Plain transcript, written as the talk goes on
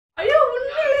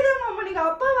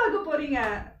போறீங்க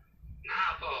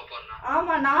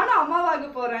ஆமா நானும் அம்மாவாக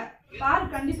போறேன் பாரு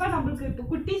கண்டிப்பா நம்மளுக்கு இப்ப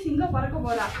குட்டி சிங்கம் பறக்க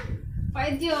போறா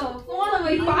பைத்தியம் போன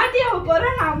வை பாட்டியாவ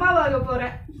போறேன் நான் அம்மாவாக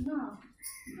போறேன்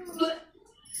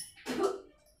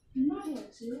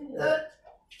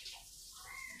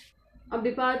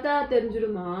அப்படி பார்த்தா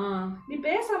தெரிஞ்சிடுமா நீ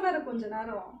பேசாம இரு கொஞ்ச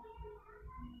நேரம்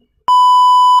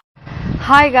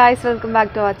hi guys welcome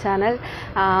back to our channel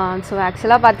so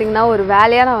ஆக்சுவலாக பார்த்தீங்கன்னா ஒரு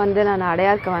வேலையாக நான்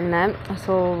அடையாருக்கு வந்தேன்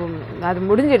ஸோ அது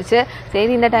முடிஞ்சிடுச்சு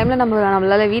சரி இந்த டைமில்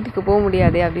நம்மளால் வீட்டுக்கு போக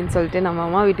முடியாது அப்படின்னு சொல்லிட்டு நம்ம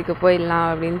அம்மா வீட்டுக்கு போயிடலாம்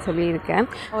அப்படின்னு சொல்லியிருக்கேன்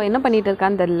அவள் என்ன பண்ணிகிட்டு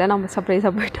இருக்கான்னு தெரியல நம்ம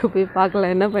சர்ப்ரைஸாக போய்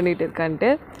பார்க்கலாம் என்ன பண்ணிகிட்டு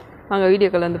இருக்கான்ட்டு வாங்க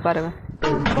வீடியோக்குள்ள வந்து பாருங்கள்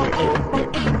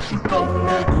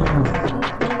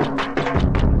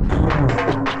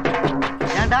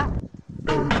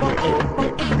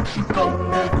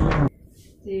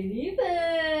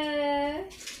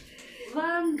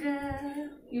வாங்க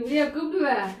இப்படியா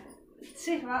கூப்பிடுவேன்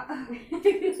சரி வா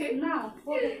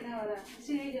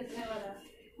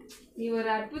நீ ஒரு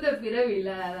அற்புத பிறவி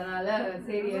இல்ல அதனால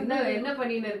சரி என்ன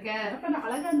பண்ணின்னு இருக்க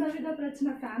அழகா இருந்தா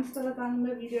பிரச்சனை ஃபேன்ஸ் தலை தாங்க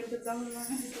வீடியோ எடுத்துட்டாங்க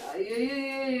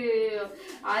ஐயோ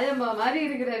ஆயம்மா மாதிரி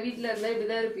இருக்கிற வீட்டுல இருந்தா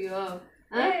இப்படிதான் இருப்பியோ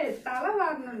தலை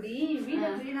வாங்கணும்டி வீட்டை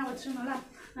கிளீனா வச்சோம்ல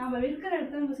நாம இருக்கிற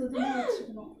இடத்த நம்ம சுத்தமா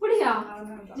வச்சுக்கணும் அப்படியா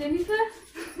ஜெனிஃபர்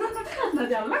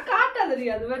அதெல்லாம் காட்டாதடி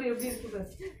அது மாதிரி எப்படி இருக்குது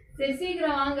சரி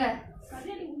சீக்கிரம் வாங்க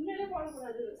சரி உண்மையிலே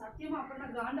போடக்கூடாது சத்தியமா அப்ப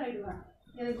நான் காண்டாயிடுவேன்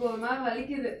எனக்கு ஒரு மாதிரி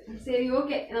வலிக்குது சரி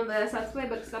ஓகே நம்ம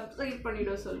சப்ஸ்கிரைப்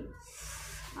பண்ணிடுவோம் சொல்லு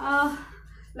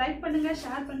லைக் பண்ணுங்க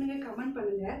ஷேர் பண்ணுங்க கமெண்ட்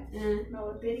பண்ணுங்க நான்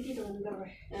ஒரு பெருக்கிட்டு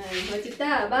வந்துடுறேன்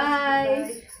வச்சுட்டா பாய்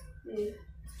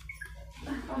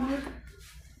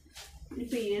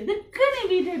இப்ப எதுக்கு நீ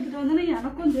வீட்டை எடுத்துட்டு வந்தேன்னு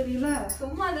எனக்கும் தெரியல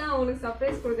சும்மா தான் உங்களுக்கு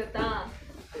சர்ப்ரைஸ் கொடுக்கத்தான்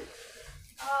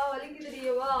வலிக்கு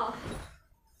தெரியவா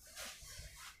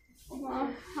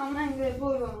அம்மா இங்க எப்போ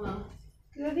வருவாங்களா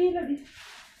தெரியலடி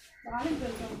வேலைக்கு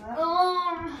போயிருக்காங்க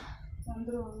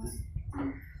வந்துருவாங்க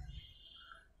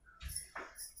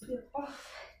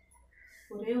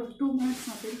ஒரே ஒரு 2 minutes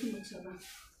நான் பெருக்கி முடிச்சிடுறேன்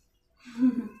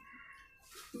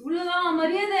இவ்வளவுதான்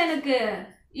மரியாதை எனக்கு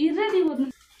இருடி ஒரு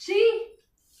சீ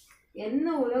என்ன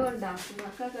உழவண்டா உங்க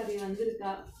அக்கா கறி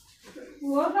வந்திருக்கா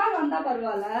ஒரு நாள் வந்தா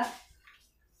பரவாயில்ல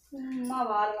சும்மா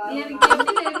எனக்கு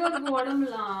எப்படி தெரியும்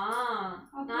உடம்புலாம்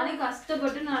நானே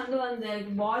கஷ்டப்பட்டு நடந்து வந்தேன்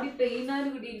பாடி பெயினா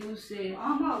இருக்குடி லூசு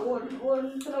ஆமா ஒரு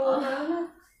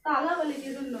தலை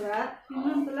வலிக்குதுன்னு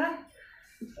இன்னொன்னுல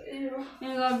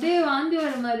எனக்கு அப்படியே வாந்தி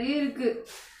வர மாதிரியே இருக்கு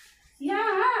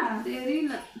ஏன்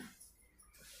தெரியல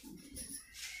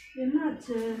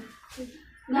என்னாச்சு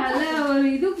நல்ல ஒரு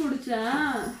இது குடிச்சேன்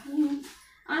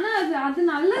ஆனா அது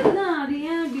நல்லதுதான் அது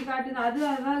ஏன் இப்படி காட்டுது அது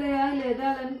அதாலையா இல்ல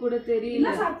எதாலன்னு கூட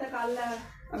தெரியல சாப்பிட்ட காலைல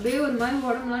அப்படியே ஒரு மாதிரி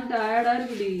உடம்புலாம் டயர்டா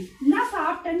இருக்குடி என்ன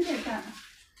சாப்பிட்டேன்னு கேட்டேன்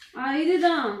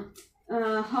இதுதான்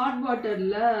ஹாட்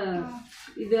வாட்டர்ல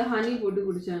இது ஹனி போட்டு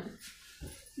குடிச்சேன்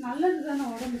நல்லதுதானே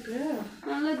உடம்புக்கு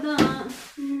நல்லதுதான்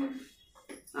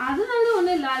அதனால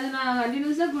ஒண்ணும் இல்ல அது நான்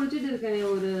கண்டினியூஸா குடிச்சிட்டு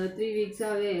இருக்கேன் ஒரு 3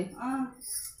 வீக்ஸாவே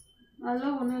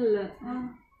அதெல்லாம் ஒண்ணும் இல்ல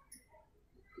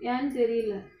ஏன்னு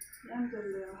தெரியல ஏன்னு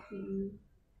தெரியலையா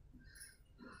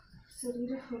சரி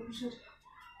சரி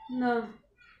என்ன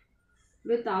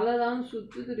அப்படியே தலைதான்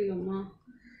சுத்து தெரியுமா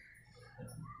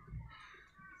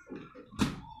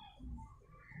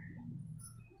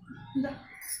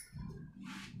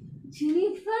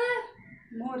ஜெனிஃபர்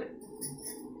மோர்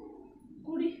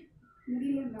குடி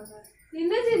முடியல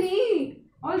என்ன ஜெனி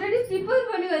ஆல்ரெடி ப்ரிப்பேர்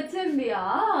பண்ணி வச்சிருந்தியா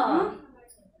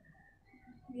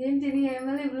ஏன் ஜெனி என்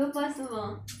மேல இவ்வளவு பாசமா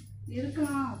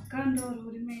இருக்கலாம் அக்கான்ற ஒரு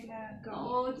உரிமையில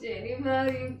ஓ Jennifer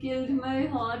you guilt my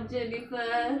heart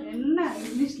Jennifer என்ன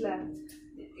இங்கிலீஷ்ல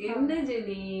என்ன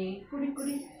ஜெனி குடி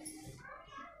குடி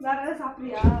வேற ஏதாவது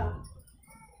சாப்பிடுறியா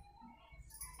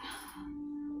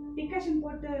டிகாஷன்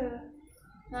போட்டு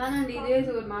நானாண்டி இதே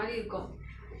ஒரு மாதிரி இருக்கும்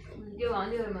இங்கே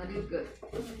வாந்தி வர மாதிரி இருக்கு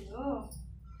ஐயோ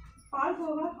பால்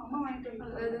கோவா அம்மா வாங்கிட்டு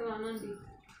வந்தாங்க அது வேணாண்டி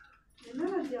என்ன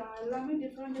நதியா எல்லாமே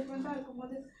டிஃப்ரெண்டா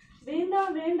இருக்கும்போது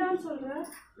வேண்டாம் வேண்டாம்னு சொல்ற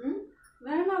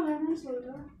வேணாம் வேணாம்னு சொல்ற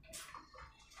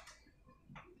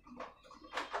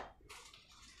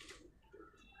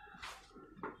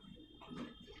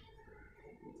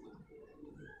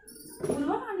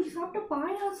ஒருவா அன்னைக்கு சாப்பிட்ட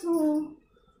பாயாசம்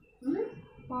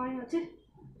பாயாச்சு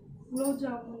குலோப்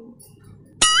ஜாமுன்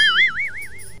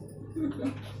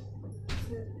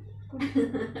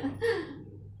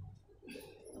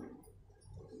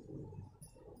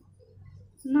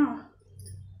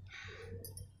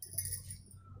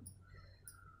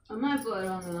அம்மா எப்போ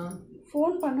வருவாங்களா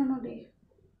ஃபோன் பண்ணணும்டி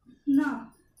என்ன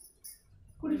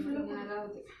குடி ஃபுல்லாக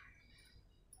யாராவது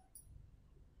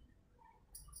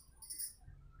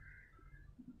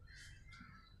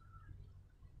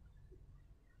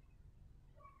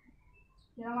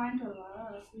நான் வாங்கிட்டு வரவா?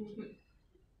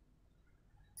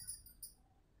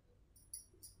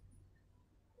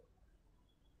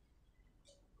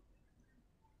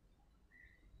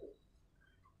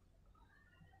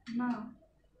 அம்மா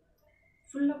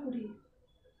ஃபுல்லா குடி.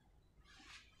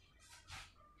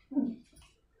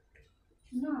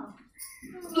 அம்மா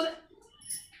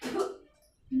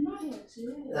என்னாச்சு?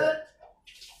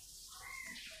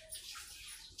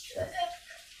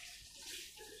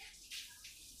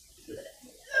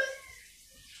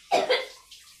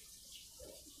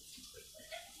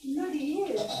 என்னடி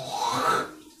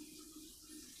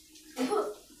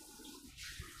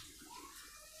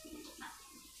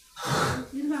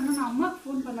இருங்க, நான் அம்மாவுக்கு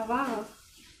ஃபோன் பண்ணவா?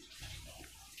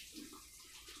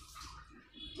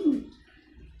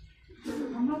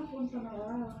 அம்மாவுக்கு ஃபோன்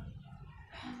பண்ணவா?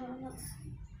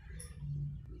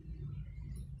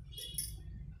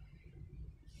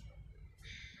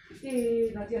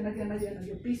 நதியா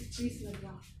ப்ளீஸ்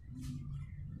நதியா.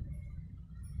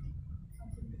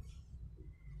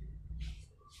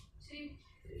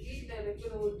 வீட்டில்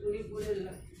இருக்கிற ஒரு துணி கூட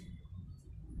இல்லை.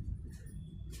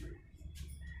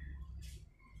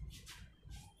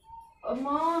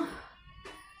 அம்மா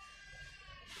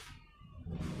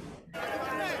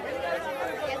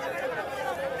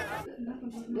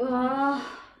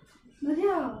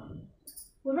நதியா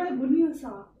ஒருவேளை குட்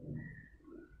நியூஸா?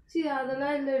 சரி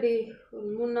அதெல்லாம் இல்லடி, ஒரு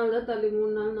 3 நாள் தான் தள்ளி,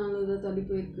 3 நாள் 4 நாள் தான் தள்ளி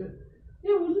போயிருக்கு.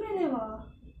 உண்மையிலேவா?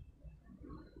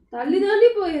 தள்ளி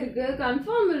போயிருக்கு,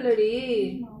 கன்ஃபார்ம் இல்லடி.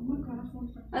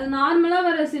 அது நார்மலா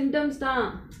வர சிம்டம்ஸ் தான்.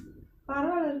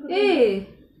 பரவாயில்ல இருக்கு. ஏய்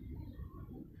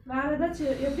வேற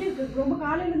ஏதாச்சும் எப்படி இருக்கு? ரொம்ப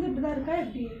காலையில இருந்து இப்படிதான் இருக்கா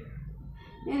எப்படி?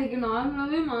 எனக்கு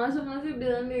நார்மலாவே மாசம்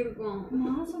இப்படிதான் இருக்கும்.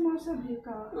 மாசம் இப்படி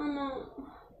இருக்கா? ஆமா,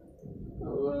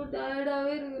 அவ்வளோ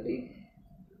டயர்டாவே இருக்குடி.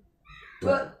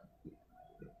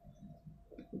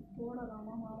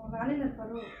 போடலாமா? மாமா வேலையில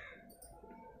இருக்காரோ?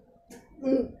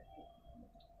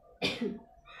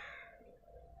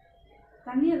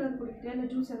 தண்ணி ஏதாவது குடிக்கிட்டே இல்லை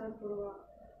ஜூஸ் ஏதாவது போடுவா?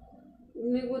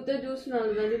 இன்னைக்கு கொடுத்த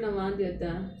ஜூஸ்னால தாண்டி நான் வாந்தி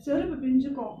எடுத்தேன். செருப்பு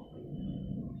பிஞ்சுக்கும்.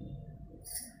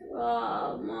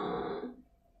 வாமா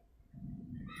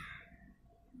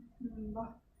வா.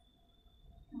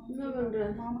 என்ன பண்ற?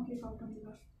 மாமாக்கே கால் பண்ணுங்க.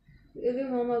 எது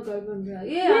மாமா கால் பண்ற?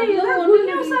 குட்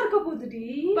நியூஸா இருக்க போகுதுடி.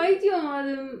 பைத்தியம்,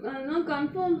 அது அதெல்லாம்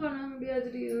கன்ஃபார்ம் பண்ண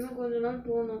முடியாதுடி. இன்னும் கொஞ்ச நாள்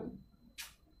போகணும்.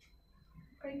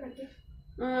 கை கட்டு.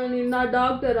 நான்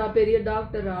டாக்டரா? பெரிய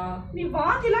டாக்டரா? நீ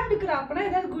வாந்திலாம் எடுக்கிற, அப்பனா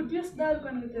ஏதாவது குட் நியூஸ் தான்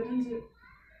இருக்கும் எனக்கு தெரிஞ்சு.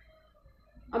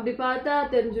 அப்படி பார்த்தா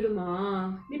தெரிஞ்சிடுமா?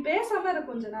 நீ பேசாம இரு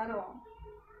கொஞ்ச நேரம்.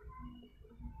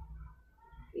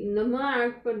 இன்னமா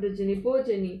ஆக்ட் பண்ற நீ போ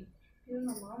ஜெனி.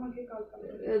 மாமாக்கே கால்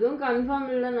பண்ணு. எதுவும்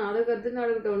கன்ஃபார்ம் இல்லை, நடக்கட்டும்,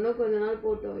 இன்னும் கொஞ்ச நாள்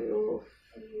போட்டோம். ஐயோ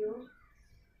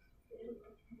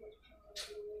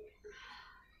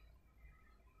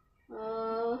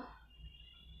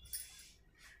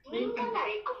நீங்கள்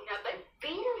அழைக்கும் நபர்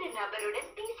வேறொரு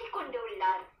நபருடன் பேசிக் கொண்டு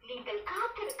உள்ளார். நீங்கள்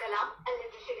காத்திருக்கலாம்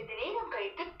அல்லது சிறிது நேரம்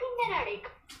கழித்து பின்னர்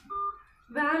அழைக்கும்.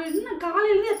 வேற என்ன?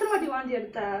 காலையில இருந்து எத்தனை வாட்டி வாந்தி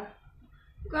எடுத்த?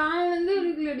 காலையில இருந்து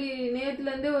இருக்குல்லடி,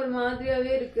 நேத்துல இருந்தே ஒரு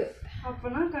மாதிரியாவே இருக்கு.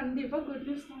 அப்பனா கண்டிப்பா குட்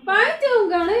நியூஸ் தான்.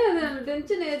 பைத்தியம் கிடையாது,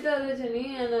 டென்ஷன் ஏத்தாத ஜெனி.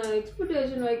 நான்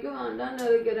எக்ஸ்பெக்டேஷன் வைக்க வேண்டாம்னு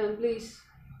இருக்கிறேன் ப்ளீஸ்.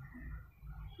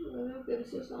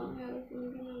 பெருசு சாமியா இருக்கு.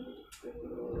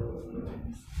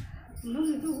 இன்னும்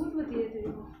இது ஊர்வத்தி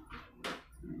ஏற்றுவோம்.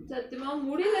 சத்தியமா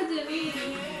முடியல ஜெனி.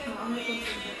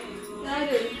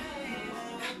 யாரு?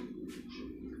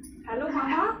 ஹலோ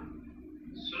மாமா.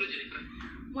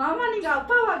 மாமா நீங்க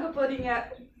அப்பா வாங்க போறீங்க.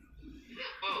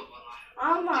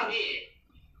 ஆமா.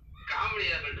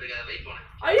 காமெடியா பண்றீங்க, வெயிட் பண்ணு.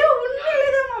 ஐயோ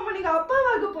உண்மையிலேயே மாமா நீங்க அப்பா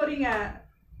வாங்க போறீங்க.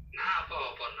 நான் அப்பாவா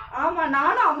போறேனா? ஆமா,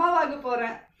 நானும் அம்மா வாங்க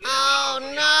போறேன். Oh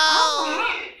no.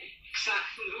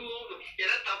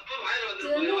 ஏதா தப்பு வாயில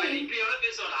வந்துருச்சு. இப்படி எவளோ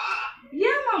பேசுவாளா?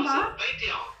 ஏன் மாமா?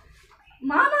 பைத்தியம்.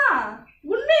 மாமா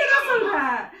உண்மையை தான்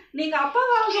சொல்றேன். நீங்க அப்பா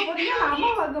வாங்க போறீங்க, நான் அம்மா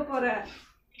வாங்க போறேன்.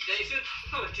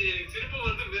 திரும்ப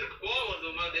வந்து வெறும் கோவம்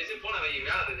வருதுமா. தயவுசெய்து போன வை,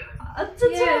 வேலை இருக்கு.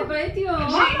 அச்சச்சோ பைத்தியம்.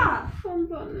 மாமா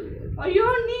ஐயோ,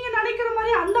 நீங்க நினைக்கிற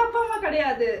மாதிரி அந்த அப்பா அம்மா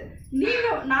கிடையாது. நீங்க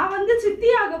நான் வந்து சித்தி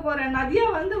ஆக போறேன். நதியா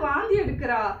வந்து வாந்தி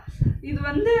எடுக்கிறா. இது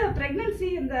வந்து பிரெக்னன்சி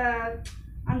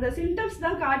அந்த சிம்டம்ஸ்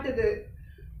தான் காட்டுது.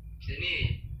 சரி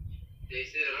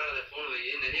தயவுசெய்து வேலை போன வை,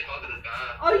 நிறைய பாத்துருக்கா.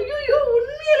 ஐயோ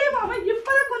உண்மையிலே மாமா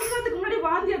இப்பதான் கொஞ்ச நேரத்துக்கு முன்னாடி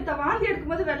வாந்தி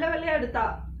எடுக்கும்போது வெள்ளையா எடுத்தா.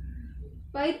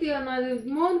 பைத்தியம், நான் அது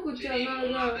மோன் குச்சாதான்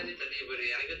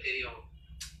எனக்கு தெரியும்.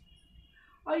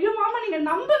 ஐயோ மாமா நீங்க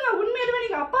நம்புங்க, உண்மையிலுமே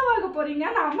நீங்க அப்பாவாக போறீங்க,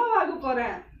 நான் அம்மாவாக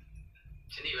போறேன்.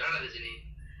 சரி வேலை சரி.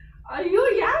 ஐயோ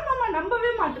ஏன் மாமா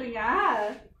நம்பவே மாட்டீங்க?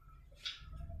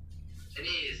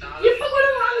 சரி இப்ப கூட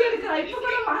வாங்கி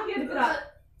எடுக்கிறா.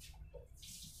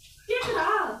 கேக்குதா?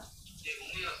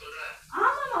 உண்மையா சொல்ற?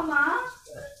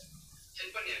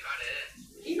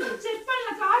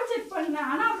 பண்ணேன்.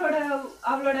 ஆனா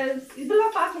அவளோட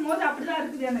இதெல்லாம் பார்க்கும்போது அப்படிதான்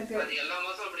இருக்குது எனக்கு. அது எல்லா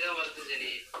மாசம் அப்படிதான் வருது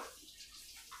ஜெனி.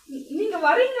 நீங்க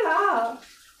வரீங்களா?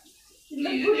 இல்ல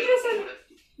குட் நியூஸ்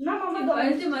என்ன மாமா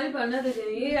பைத்திய மாதிரி பண்ணாத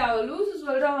ஜெனி. அவ லூசு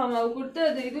சொல்றா மாமா. அவ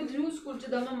கொடுத்த இது ஜூஸ்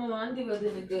குடிச்சுதான் மாமா வாந்தி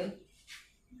வருது எனக்கு.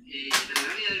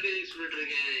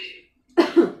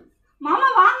 மாமா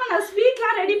வாங்க, நான்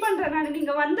ஸ்வீட்லாம் ரெடி பண்றேன். நான்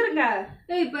நீங்க வந்துருங்க.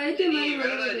 ஏய் பைத்திய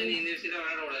மாதிரி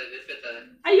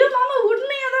ஐயோ மாமா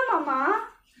உண்மையாதான் மாமா.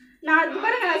 நான் இது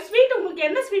பாருங்க ஸ்வீட், உங்களுக்கு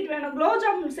என்ன ஸ்வீட் வேணும்? குலோப்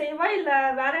ஜாமுன் செய்வா இல்ல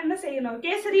வேற என்ன செய்யணும்?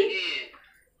 கேசரி?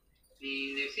 நீ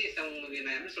இந்த விஷயம் உங்களுக்கு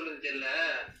நான் என்ன சொல்றது தெரியல.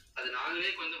 அது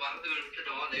நாங்களே கொஞ்சம் வரது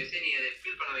விட்டுட்டோம். அந்த விஷயம் நீ அதை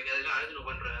ஃபீல் பண்ண வைக்காதல, அழுது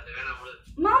பண்ற. அது வேணாம் முழு.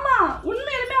 மாமா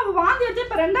உண்மையிலுமே அவ வாந்தி எடுத்து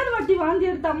இப்ப ரெண்டாவது வாட்டி வாந்தி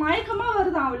எடுத்தா. மயக்கமா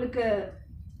வருதான் அவளுக்கு.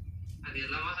 அது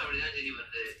எல்லா மாசம் அப்படிதான் ஜெனி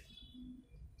வருது.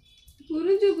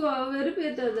 புரிஞ்சுக்கோ,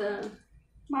 வெறுப்பேத்தாத.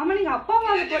 மாமா நீங்க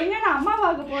அப்பாவாக போறீங்க, நான்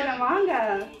அம்மாவாக போறேன். வாங்க.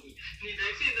 நீ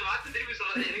தயவுசெய்து இந்த வார்த்தை திருப்பி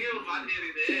சொல்லாத. எனக்கே ஒரு மாதிரி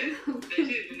இருக்குது.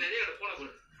 தயவுசெய்து நிறைய போன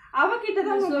போடு.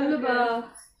 அவகிட்டதான் சொல்லுப்பா.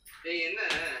 ஏய் என்ன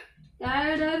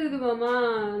டயர்டா இருக்குது மாமா.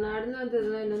 நடந்து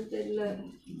வந்ததுலாம் என்னன்னு தெரியல.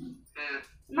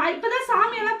 நான் இப்பதான்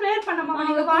சாமியெல்லாம் ப்ரேயர் பண்ண மாமா.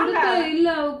 நீங்க வாங்க. இல்ல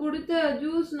அவ கொடுத்த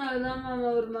ஜூஸ்னாலதான் மாமா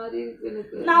ஒரு மாதிரி இருக்கு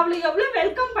எனக்கு. நான் அவளுக்கு எவ்வளவு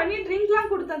வெல்கம் பண்ணி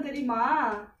ட்ரிங்க்லாம் கொடுத்தேன் தெரியுமா?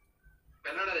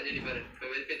 கன்னடா ஜெனி பாரு.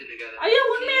 வெல்பேத்திட்டு இருக்காத. ஐயோ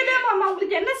உண்மையாதே மாமா.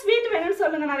 உங்களுக்கு என்ன ஸ்வீட் வேணும்னு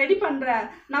சொல்லுங்க, நான் ரெடி பண்றேன்.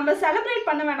 நம்ம செலிப்ரேட்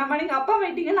பண்ண வேணாமா? நீங்க அப்பா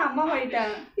வைட்டீங்க, நான் அம்மா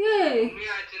வைட்டேன். ஏய்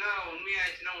உண்மையாச்சுன்னா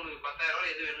உனக்கு 10,000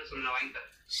 ரூபாய் எது வேணும்னு சொல்லு, நான் வாங்கி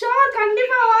தரேன். ஷூர்,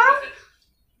 கண்டிப்பாவா?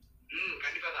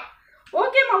 கண்டிப்பா தான்.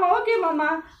 ஓகே மாமா, ஓகே மாமா.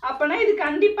 அப்பனா இது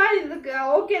கண்டிப்பா இதுக்கு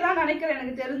ஓகே தான் நினைக்கிறேன்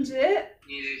எனக்கு தெரிஞ்சு.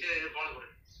 நீ இந்த விஷயம் போன போடு.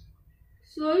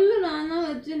 சொல்லு, நான் தான்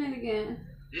வச்சேன்னு நினைக்கிறேன்.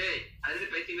 ஏய் அதுல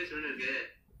பைத்தியமே சொல்லு இருக்கு.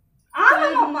 ஆமா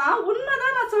மாமா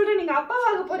உண்மைதான் நான் சொல்றேன். நீங்க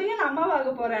அப்பாவாக போறீங்க, நான்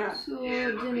அம்மாவாக போறேன்.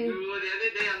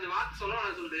 அந்த வார்த்தை சொல்ல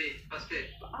நான் சொல்றேன் ஃபர்ஸ்ட்.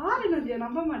 ஆறு நதியா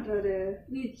நம்ப மாட்டாரு.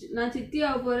 நான்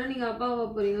சித்தியாக போறேன், நீங்க அப்பாவா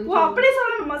போறீங்க. ஓ அப்படியே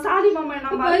சொல்லணுமா? சாரி மாமா,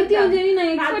 நான் பைத்தியம் ஜெனி.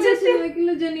 நான் எக்ஸ்பெக்டேஷன்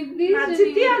வைக்கல ஜெனி, ப்ளீஸ். நான்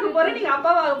சித்தியாக போறேன், நீங்க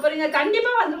அப்பாவாக போறீங்க.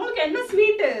 கண்டிப்பா வந்து உங்களுக்கு என்ன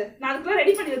ஸ்வீட் நான் அதுக்குள்ள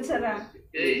ரெடி பண்ணி வச்சிடுறேன்.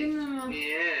 ஏய் நீ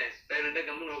சைலண்டா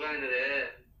கம்முன்னு உட்கார்ந்தது.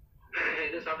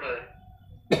 இது சாப்பிடாத.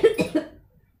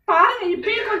 பாருங்க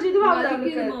இப்பயே கொஞ்சம்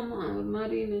இதுவாகுது மாமா. ஒரு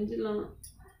மாதிரி நெஞ்சலாம்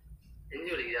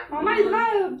நெஞ்சு வலிக்குதா மாமா?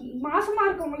 இதெல்லாம் மாசமா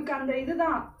இருக்கு உங்களுக்கு அந்த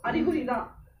இதுதான் அறிகுறி தான்.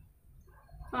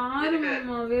 பாரு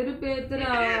மாமா,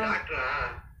 வெறுப்பேத்துறா. டாக்டரா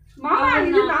மாமா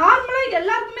இது நார்மலா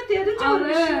எல்லாருக்குமே தெரிஞ்ச ஒரு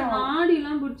விஷயம். நாடி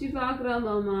எல்லாம் புடிச்சு பாக்குறா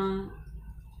மாமா.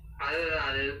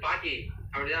 அது பாட்டி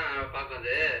அப்படிதான்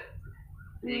பாக்குது.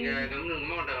 நீங்க கம்முன்னு உங்க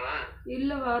அம்மா வந்துட்டாங்களா?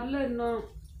 இல்ல வரல இன்னும்.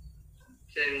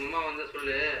 சரி உங்க அம்மா வந்தா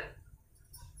சொல்லு.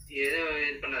 எதுவும்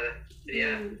இது பண்ணாத சரியா?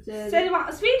 சரி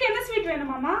ஸ்வீட் என்ன ஸ்வீட் வேணும்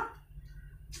மாமா?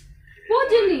 போ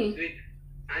ஜெனி. ஸ்வீட்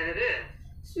என்னது?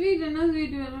 ஸ்வீட் என்ன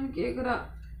ஸ்வீட் வேணும்னு கேக்குறா.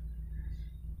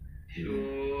 ஐயோ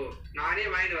நானே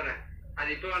வாங்கிட்டு வரேன். அது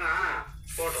இப்போ வேணா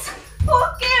போட்டோ.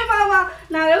 ஓகே மாமா,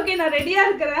 நான் ரெடியா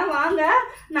இருக்கிறேன். வாங்க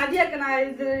நதியாக்கு நான்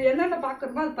இது என்னென்ன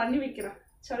பாக்குறோமோ அது பண்ணி வைக்கிறேன்.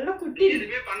 சொல்ல குட்டி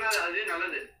எதுவுமே பண்ணாத, அது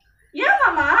நல்லது. ஏன்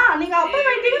மாமா? நீங்க அப்பா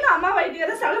வைட்டீங்க, நான் அம்மா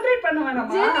வைட்டீங்க. செலிப்ரேட் பண்ண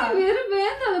வேணாமா? ஜெனி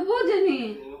வெறுப்பேத்தாத. போ ஜெனி.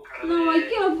 நான்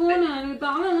வைக்க போனேன். எனக்கு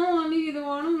தலைலாம் வலிக்குது,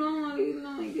 உடம்புலாம் வலிக்குது.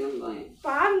 நான் வைக்கிறேன்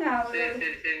பாருங்க.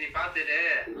 சரி நீ பாத்துட்டு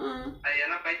அது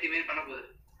என்ன பைத்தியமே பண்ண போகுது.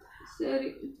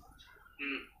 சரி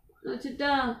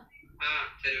வச்சுட்டா?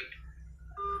 சரி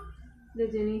இந்த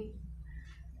ஜெனி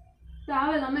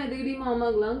தேவையில்லாம எதுக்கடி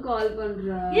மாமாக்கெல்லாம் கால்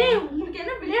பண்றா? ஏய் உங்களுக்கு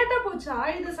என்ன விளையாட்டா போச்சா?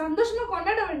 இது சந்தோஷமா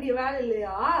கொண்டாட வேண்டிய வேலை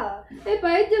இல்லையா? ஏய்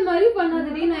பைத்தியம் மாதிரி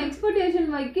பண்ணாதடி. நான் எக்ஸ்பெக்டேஷன்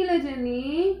வைக்கல ஜெனி.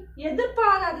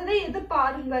 எதிர்பாராததை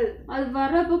எதிர்பாருங்கள். அது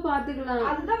வரப்ப பாத்துக்கலாம்.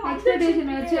 அதுதான்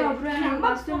எக்ஸ்பெக்டேஷன் வச்சு அப்புறம் எனக்கு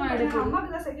கஷ்டமா எடுக்கும்.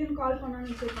 அம்மாக்கு தான் செகண்ட் கால்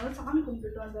பண்ணான்னு சொல்லிட்டாங்க. சாமி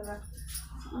கும்பிட்டு வந்தேன்.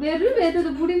 வெறும்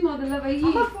ஏத்தது புடி முதல்ல வை.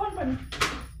 அம்மா ஃபோன் பண்ணு.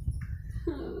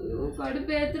 ஐயோ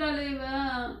கடுப்பு ஏத்துறாளே இவ.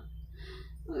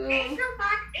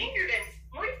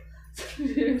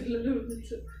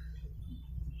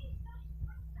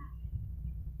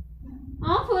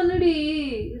 ஆஃப் பண்ணுடி.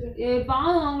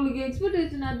 பாவம் அவங்களுக்கு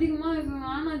எக்ஸ்பெக்டேஷன் அதிகமா இருக்கு.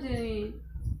 வேணா ஜெனி.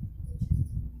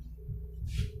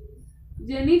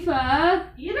 ஜெனிஃபர்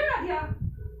இரு நதியா.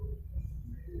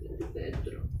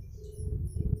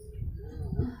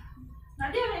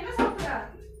 நதியா என்ன சாப்பிடுற?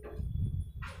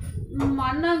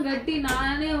 மண்ணாங்கட்டி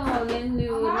நானே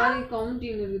ஒரு மாதிரி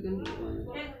கவுண்டிங் இருக்குன்னு.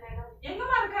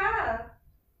 எங்கம்மா இருக்க?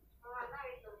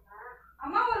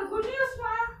 அம்மா ஒரு குட்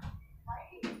நியூஸ்மா.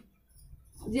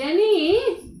 ஜெனி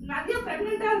நதியா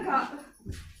பிரெக்னன்ட்டா இருக்கா.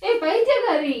 ஏய்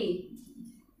பைத்தியக்காரி.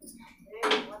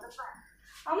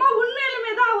 அம்மா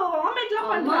உண்மையிலுமே தான் அவ வாமிட்லாம்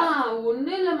பண்றா.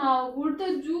 ஒண்ணு இல்லம்மா, அவ கொடுத்த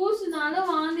ஜூஸ்னால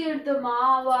வாந்தி எடுத்தம்மா.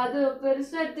 அவ அது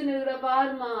பெருசா எடுத்துன்னு இருக்கிற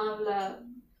பாருமா. அவள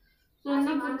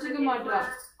சொன்னா புரிஞ்சுக்க மாட்டா.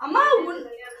 அம்மா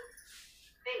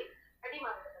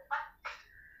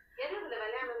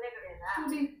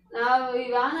நான்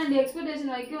வேணாண்டி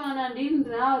எக்ஸ்பெக்டேஷன் வைக்க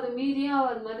வேணாண்டின்றேன். அது மீறியும் அவ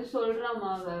அது மாதிரி சொல்றாமா.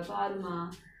 அவ பாருமா.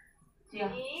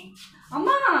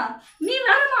 அம்மா நீ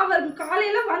வேணாமா, அவர்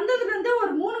காலையில வந்ததுல இருந்து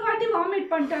ஒரு 3 வாட்டி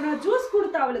வாமிட் பண்ணிட்டேன். நான் ஜூஸ்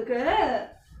கொடுத்த அவளுக்கு.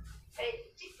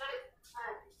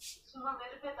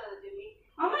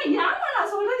 அம்மா ஏமா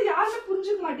நான் சொல்றது யாருமே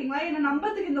புரிஞ்சுக்க மாட்டீங்களா? என்ன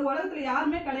நம்பத்துக்கு இந்த உலகத்துல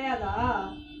யாருமே கிடையாதா?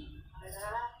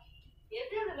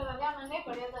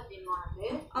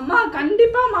 அம்மா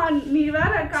கண்டிப்பாமா, நீ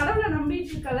வேற கடவுளை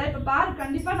நம்பிட்டு இருக்கல. இப்ப பாரு,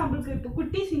 கண்டிப்பா நம்மளுக்கு இப்ப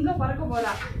குட்டி சிங்கம் பறக்க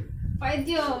போறா.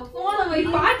 பைத்தியம் போன வை.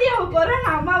 பாட்டியாவ போறேன்,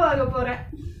 நான் அம்மாவாக போறேன்.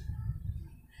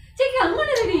 சரி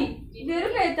அம்மனு ரெடி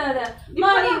வெறும் ஏத்தாத.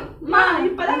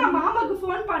 இப்பதான் நான் மாமாக்கு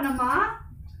போன் பண்ணமா.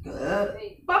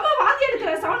 பாப்பா வாந்தி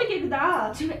எடுக்கிற சவுண்ட் கேக்குதா?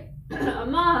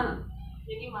 அம்மா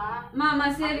அம்மா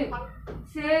சரி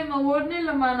சரிம்மா ஒன்றும்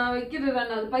இல்லைம்மா, நான் வைக்கிறேன்.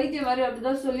 அது பைத்தியம் மாதிரி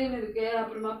அப்படிதான் சொல்லின்னு இருக்கு.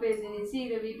 அப்புறமா பேசு, நீ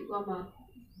சீக்கிரம் வீட்டுக்கு வாமா.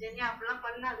 அப்படிலாம்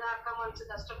பண்ணாத, அக்கா மனசு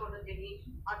கஷ்டப்படும்.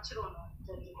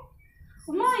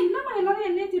 அம்மா என்னம்மா எல்லாரும்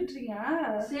என்ன திட்டுறீங்க?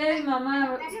 சரி மாமா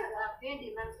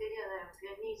என்னன்னு தெரியாத எனக்கு,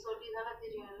 நீ சொல்லிதானே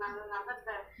தெரியும்.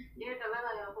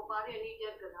 எப்போ பாரு எண்ணிட்டே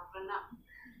இருக்குது. அப்புறம் தான்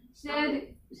சரி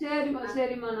சரிம்மா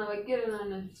சரிம்மா நான் வைக்கிறேன்.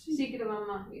 நான் சீக்கிரம்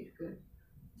வாமா வீட்டுக்கு.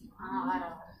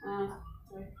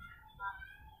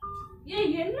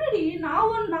 ஏய் என்னடி,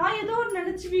 நான் ஏதோ ஒன்று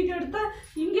நினைச்சு வீடியோ எடுத்தா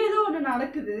இங்க ஏதோ ஒண்ணு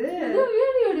நடக்குது.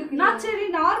 வீடியோ எடுக்கு. நான் சரி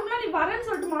நார்மலா நீ வரேன்னு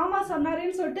சொல்லிட்டு மாமா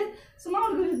சொன்னாரேன்னு சொல்லிட்டு சும்மா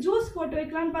உனக்கு ஜூஸ் போட்டு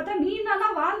வைக்கலான்னு பார்த்தா நீ நானா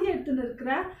வாந்தி எடுத்துன்னு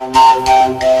இருக்கிற.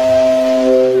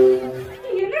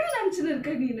 என்னடி நினைச்சுன்னு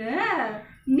இருக்க நீனு?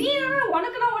 நீ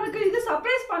உனக்கு இது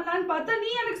சர்ப்ரைஸ் பண்ணலான்னு பார்த்தா நீ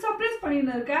எனக்கு சர்ப்ரைஸ்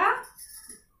பண்ணின்னு இருக்க.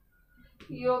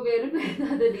 ஐயோ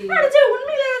வெறுப்பேதாதடி.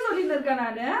 உண்மையிலேயே சொல்லிட்டு இருக்கேன்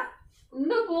நானு.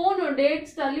 இன்னும் போகணும்,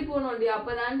 டேட்ஸ் தள்ளி போகணும்டி.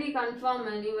 அப்பதாண்டி கன்ஃபார்ம்.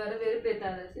 நீ வர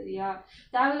வெறுப்பேத்தாத சரியா?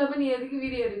 தேவையில்லாம நீ எதுக்கு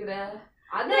வீடியோ எடுக்கிற?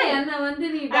 அதான் என்ன வந்து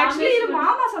நீ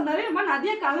மாமா சொன்னாரு,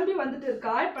 நதியா கிளம்பி வந்துட்டு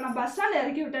இருக்கா, இப்ப நான் பஸ் ஸ்டாண்ட்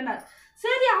இறக்கி விட்டேன்.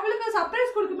 சரி அவளுக்கு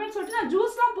சர்ப்ரைஸ் கொடுக்குமேன்னு சொல்லிட்டு நான்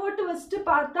ஜூஸ் எல்லாம் போட்டு வச்சுட்டு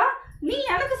பார்த்தா நீ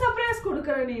எனக்கு சர்ப்ரைஸ்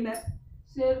கொடுக்குற. நீனு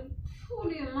சரி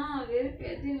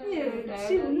வெறுப்பேத்தி.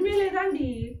 உண்மையிலே தான்டி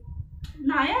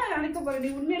நான் ஏன் நினைக்க போறேன். நீ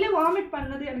உண்மையிலே வாமிட்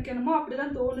பண்ணது எனக்கு என்னமோ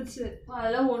அப்படிதான் தோணுச்சு.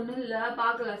 அதெல்லாம் ஒண்ணும் இல்ல,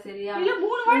 பாக்கலாம் சரியா? இல்ல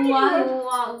 3 வாட்டி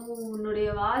உன்னுடைய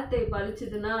வார்த்தை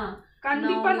பழிச்சதுன்னா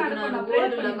கண்டிப்பா நடக்கும்.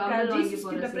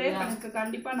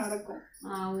 கண்டிப்பா நடக்கும்.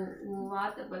 உன்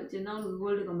வார்த்தை பழிச்சதுன்னா உனக்கு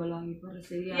கோல்டு கம்பல் வாங்கி போறேன்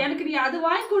சரியா? எனக்கு நீ அது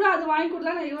வாங்கி கூட அது வாங்கி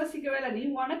கூடலாம் நான் யோசிக்கவே இல்லை. நீ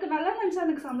உனக்கு நல்லா நினைச்சா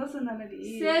எனக்கு சந்தோஷம் தானே.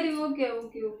 சரி ஓகே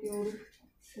ஓகே ஓகே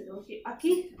சரி ஓகே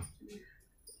அக்கி